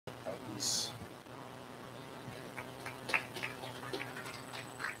please.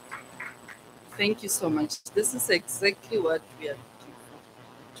 Thank you so much. This is exactly what we are looking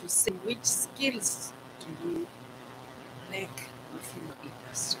for. To say which skills do you lack within the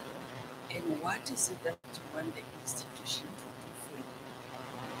industry, and what is it that you want the institution to do for you.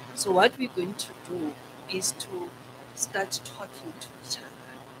 So what we're going to do is to start talking to each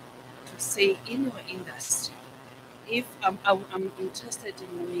other, to say in your industry, if I'm interested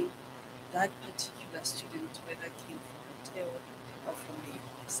in knowing that particular student, whether came from Motheo or from the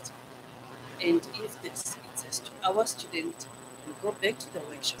university. And if this it's our student, we go back to the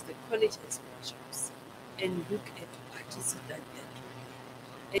workshops, the college has workshops, and look at what is it that they're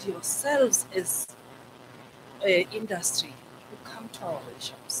doing. And yourselves as industry, you come to our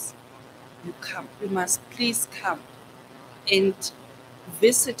workshops. You come. You must please come and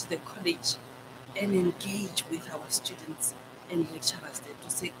visit the college and engage with our students and lecturers there to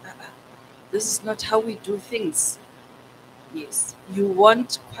say, this is not how we do things. Yes, you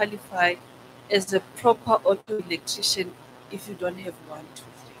won't qualify as a proper auto electrician if you don't have 1, 2,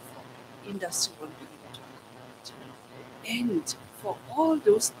 3, 4. Industry won't be able to accommodate. And for all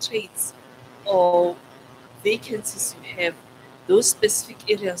those trades or vacancies you have, those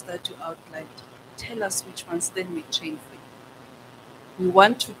specific areas that you outlined, tell us which ones, then we train for you. We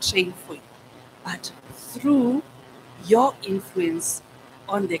want to train for you, but through your influence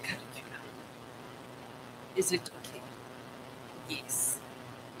on the curriculum. Is it okay? Yes.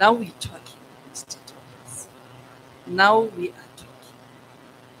 Now we're talking, Mr. Thomas. Now we are talking.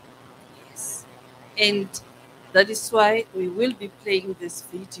 Yes. And that is why we will be playing this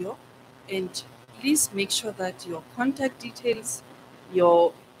video. And please make sure that your contact details,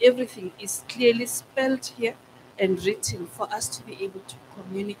 your everything is clearly spelled here and written for us to be able to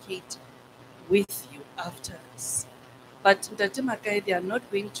communicate with you after this. But Ndate Makai, they are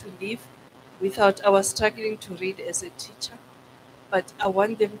not going to leave without our struggling to read as a teacher. But I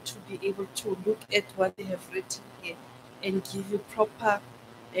want them to be able to look at what they have written here and give you proper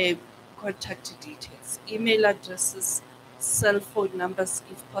contact details, email addresses, cell phone numbers,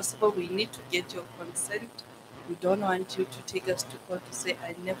 if possible. We need to get your consent. We don't want you to take us to court to say,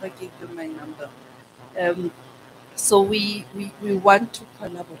 I never gave you my number. So we want to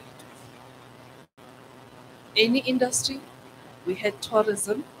collaborate with any industry. We had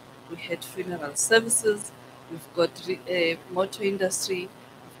tourism, we had funeral services, we've got motor industry,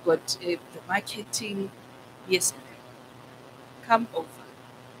 we've got the marketing. Yes, come over.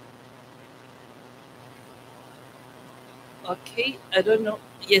 Okay, I don't know.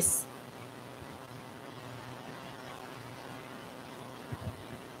 Yes.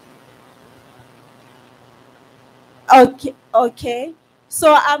 Okay.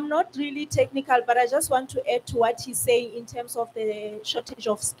 So I'm not really technical, but I just want to add to what he's saying in terms of the shortage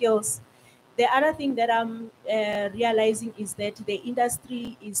of skills. The other thing that I'm realizing is that the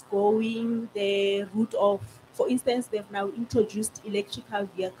industry is going the route of, for instance, they've now introduced electrical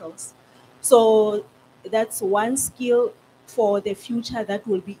vehicles. So that's one skill for the future that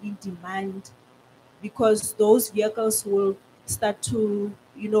will be in demand, because those vehicles will start to,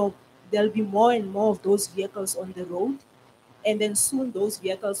 there'll be more and more of those vehicles on the road. And then soon those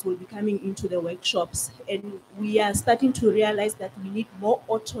vehicles will be coming into the workshops. And we are starting to realize that we need more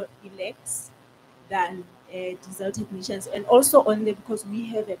auto elects than diesel technicians. And also because we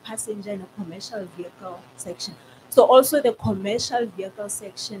have a passenger and a commercial vehicle section. So also the commercial vehicle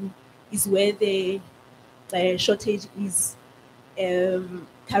section is where the shortage is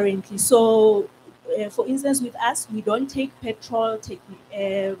currently. So for instance, with us, we don't take petrol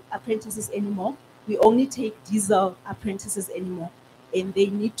apprentices anymore. We only take diesel apprentices anymore. And they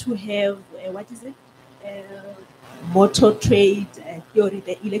need to have, motor trade theory.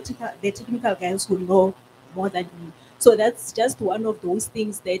 The technical guys will know more than me. So that's just one of those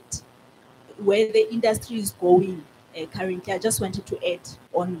things that where the industry is going currently. I just wanted to add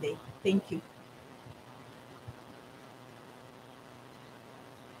on there. Thank you.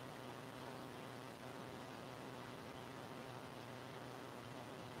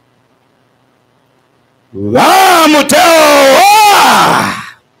 Wow, Motheo!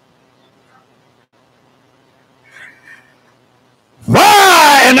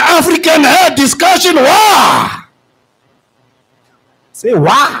 Wow, an African head discussion. Wow! Say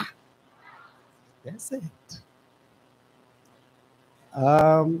wow. That's it.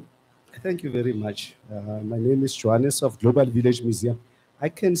 Thank you very much. My name is Johannes of Global Village Museum. I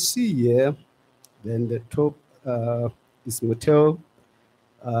can see here, then the top is Motheo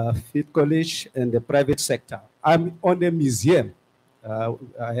TVET College and the private sector. I'm on the museum.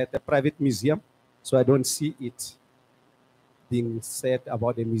 I had a private museum, so I don't see it. being said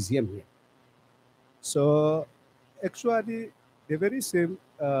about the museum here. So actually, the very same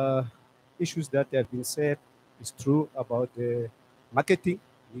issues that have been said is true about the marketing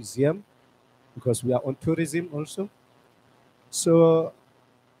museum, because we are on tourism also. So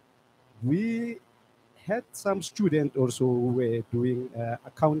we had some students also who were doing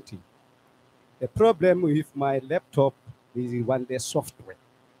accounting. The problem with my laptop is one the software.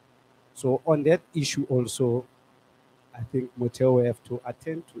 So on that issue also, I think Motheo will have to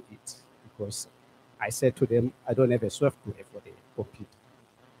attend to it, because I said to them, I don't have a software for the computer.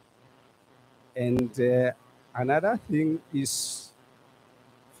 And another thing is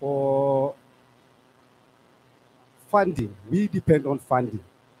for funding. We depend on funding.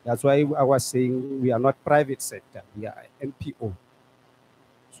 That's why I was saying we are not private sector, we are NPO.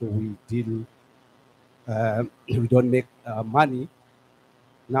 So we deal, we don't make money.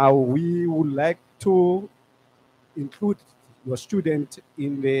 Now we would like to include your student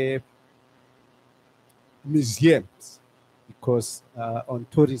in the museums, because on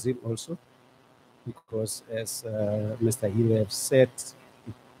tourism also, because as Mr. Hill have said,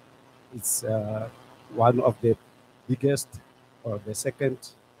 it's one of the biggest or the second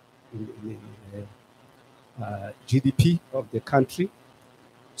in GDP of the country.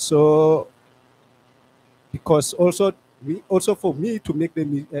 So because also also for me to make the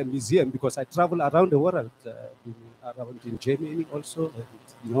museum, because I travel around the world, around in Germany also, and,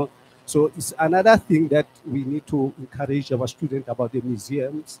 you know. So it's another thing that we need to encourage our students about the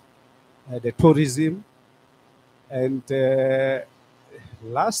museums, the tourism, and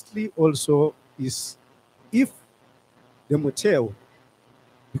lastly also is if the Motheo,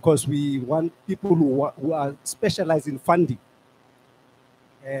 because we want people who are specialized in funding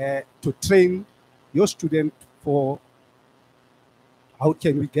to train your student for how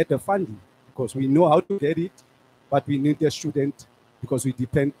can we get the funding, because we know how to get it, but we need the student because we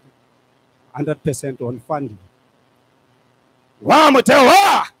depend 100% on funding. Wow, Motheo!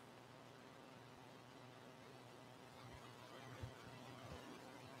 Wow!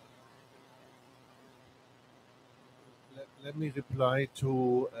 Let me reply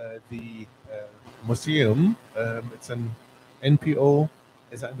to the museum. It's an NPO,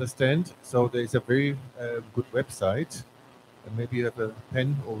 as I understand. So there is a very good website. And maybe you have a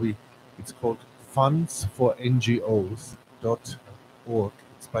pen, or it's called fundsforngos.org.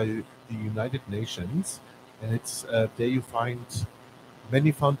 It's by the United Nations, and it's there you find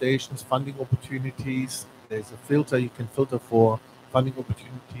many foundations, funding opportunities. There's a filter, you can filter for funding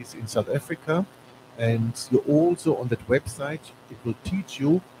opportunities in South Africa. And you also, on that website, it will teach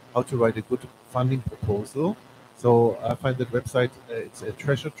you how to write a good funding proposal. So I find that website, it's a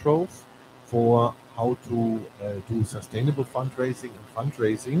treasure trove for how to do sustainable fundraising and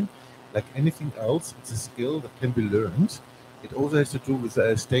fundraising. Like anything else, it's a skill that can be learned. It also has to do with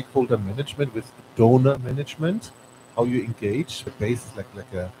stakeholder management, with donor management, how you engage. The base is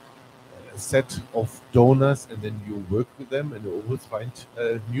like a set of donors, and then you work with them, and you always find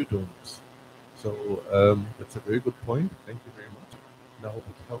new donors. So that's a very good point. Thank you very much. And I hope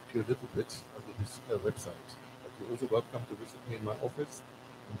it helped you a little bit under this website. But you're also welcome to visit me in my office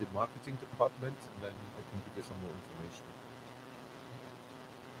in the marketing department, and then I can give you some more information.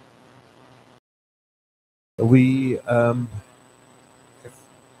 We have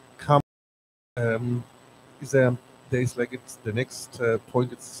come. There's like it's the next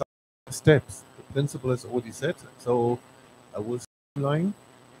point. It's steps. The principal has already said. So I will streamline.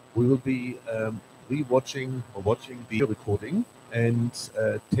 We will be rewatching or watching the recording and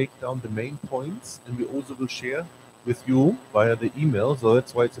take down the main points, and we also will share with you via the email. So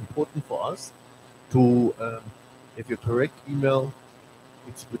that's why it's important for us to have your correct email,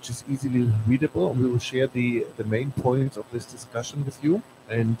 which is easily readable, and we will share the main points of this discussion with you.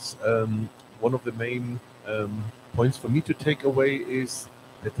 And one of the main points for me to take away is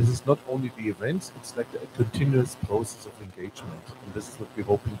that this is not only the events, it's like a continuous process of engagement. And this is what we're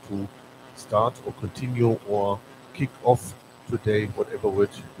hoping to start or continue or kick off today, whatever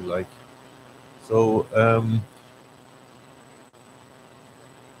word you like. So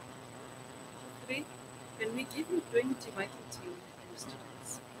Can we give you 20 marketing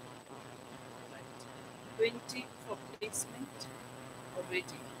students? Right. 20 for placement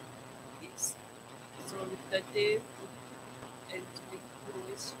already. Yes. So that they and we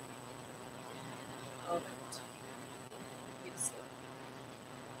always all right. Yes, sir.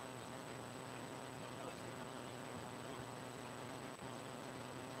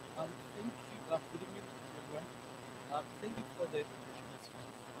 Thank you. Good evening, everyone. Thank you for the opportunity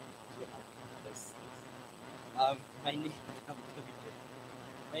to have this.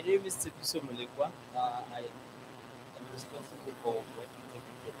 My name is Tsepiso Molekwa. I am responsible for working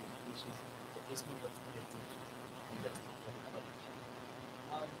every day, which is the placement of students into university from college.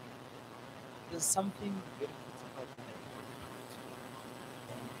 There's something very critical in that,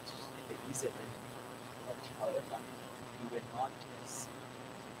 and there is a learning. But however, we were not as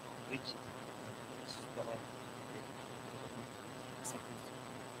rigid as strong as supposed to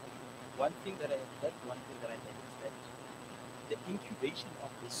be. One thing that I learned is that the incubation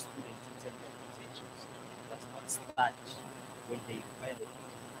of the students in terms of potentials does not start when they acquire the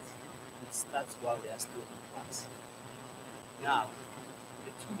competence. It starts while they are still in class. Now,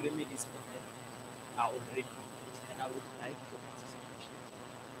 the two remedies for that are already in place, and I would like your participation.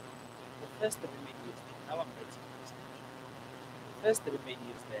 The first remedy is that now I'm writing this. The first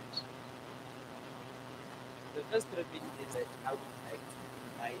remedy is that I would like to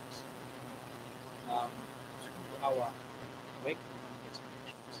invite to our work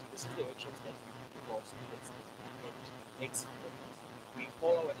exhibitions. This is the workshops that we do for students at exit levels. We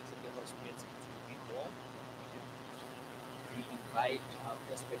call our exit level students into involve. We invite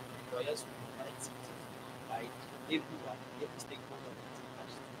prospective employers, we invite citizens, we invite everyone, every stakeholder that is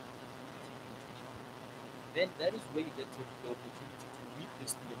attached to the implementation. Then that is where you get to the opportunity to meet the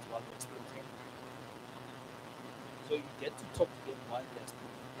students while they're still training. So you get to talk to them while they're still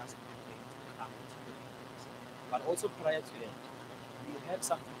in class and you're going to come to the meetings. But also prior to that, we have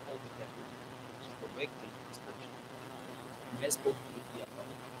something called the cafe, which is the work-based inspection. We have spoken briefly about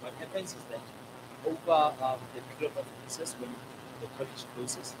it. What happens is that over the period of recess, when the college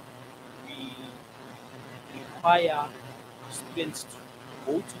closes, we require students to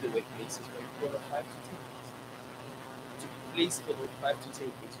go to the workplaces for a period of 5 to 10 minutes to be placed for those 5 to 10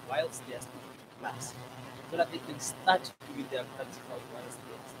 minutes whilst they are still in class, so that they can start doing their practicals whilst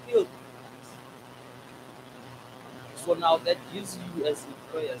they are still in class. So now that gives you as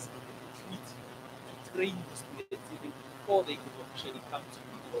employers the opportunity to train the students even before they can officially come to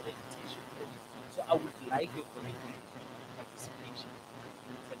you for the invitation. So I would like your commitment participation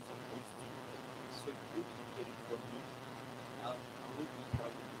in terms of those two. So you will be hearing from me. I will be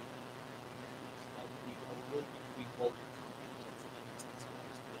proud of you. I will be doing all the diligence and instance for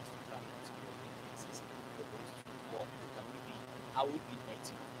the students to come to your workplaces for those to work with me. I will be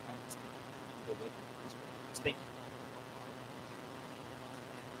inviting you to participate in the work of this work. Thank you.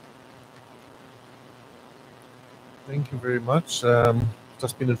 Thank you very much.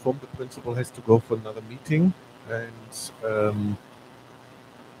 Just been informed the principal has to go for another meeting, and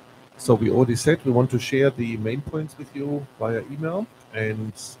so we already said we want to share the main points with you via email,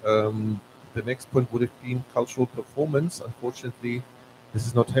 and the next point would have been cultural performance. Unfortunately, this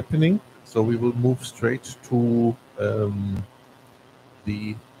is not happening, so we will move straight to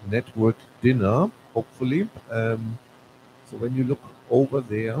the network dinner, hopefully. So when you look over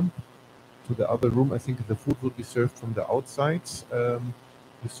there to the other room, I think the food will be served from the outside.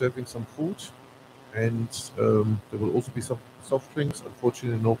 We're serving some food, and there will also be some soft drinks.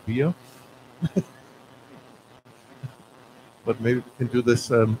 Unfortunately, no beer. But maybe we can do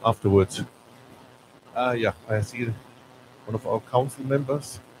this afterwards. Yeah, I see one of our council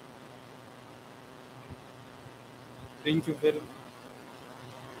members. Thank you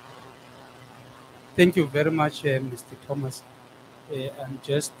very much, Mr. Thomas. I'm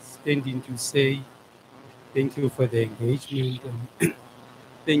just standing to say thank you for the engagement and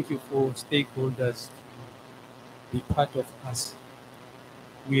thank you for stakeholders to be part of us.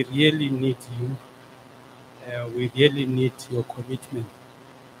 We really need you. We really need your commitment.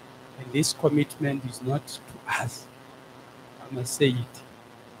 And this commitment is not to us. I must say it.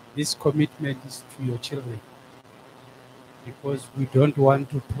 This commitment is to your children, because we don't want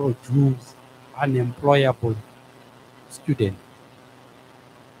to produce unemployable students.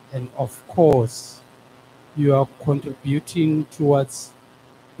 And of course, you are contributing towards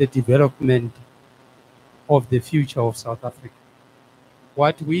the development of the future of South Africa.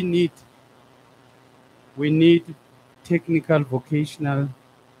 What we need technical vocational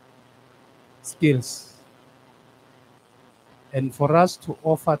skills. And for us to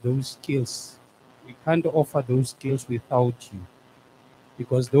offer those skills, we can't offer those skills without you,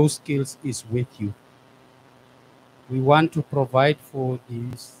 because those skills is with you. We want to provide for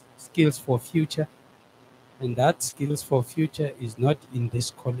these skills for future, and that skills for future is not in this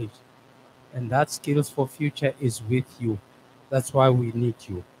college, and that skills for future is with you. That's why we need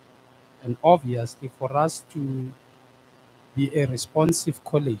you. And obviously, for us to be a responsive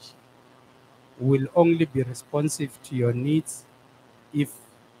college, we will only be responsive to your needs if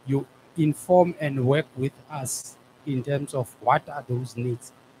you inform and work with us in terms of what are those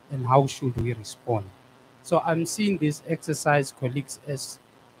needs and how should we respond. So I'm seeing this exercise, colleagues, as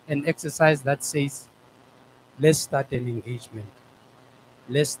an exercise that says let's start an engagement.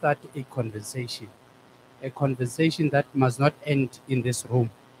 Let's start a conversation that must not end in this room,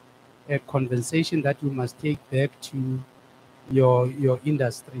 a conversation that you must take back to your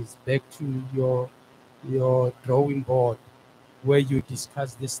industries, back to your drawing board, where you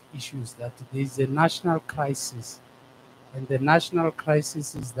discuss these issues, that there is a national crisis. And the national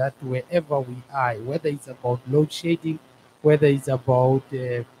crisis is that wherever we are, whether it's about load shedding, whether it's about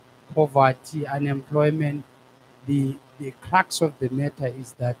poverty, unemployment, the crux of the matter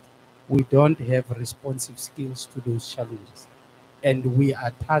is that we don't have responsive skills to those challenges. And we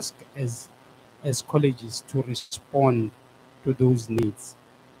are tasked as colleges to respond to those needs.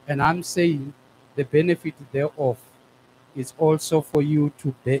 And I'm saying the benefit thereof is also for you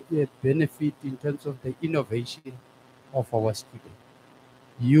to benefit in terms of the innovation of our students.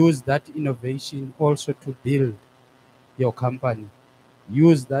 Use that innovation also to build your company.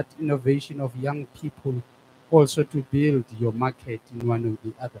 Use that innovation of young people also to build your market in one or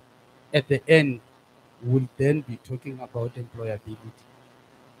the other. At the end, we'll then be talking about employability.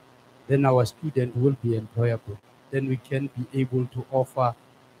 Then our student will be employable. Then we can be able to offer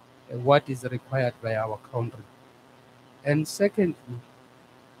what is required by our country. And secondly,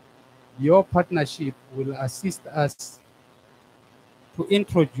 your partnership will assist us to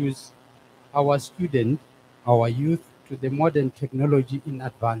introduce our student, our youth, to the modern technology in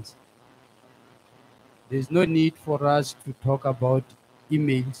advance. There's no need for us to talk about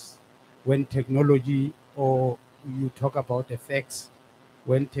emails when technology, or you talk about effects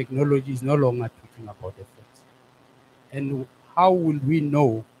when technology is no longer talking about effects. And how will we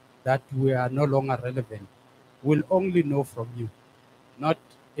know that we are no longer relevant? We'll only know from you, not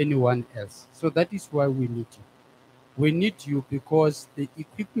anyone else. So that is why we need you. We need you because the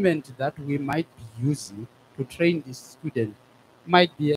equipment that we might be using to train this student might be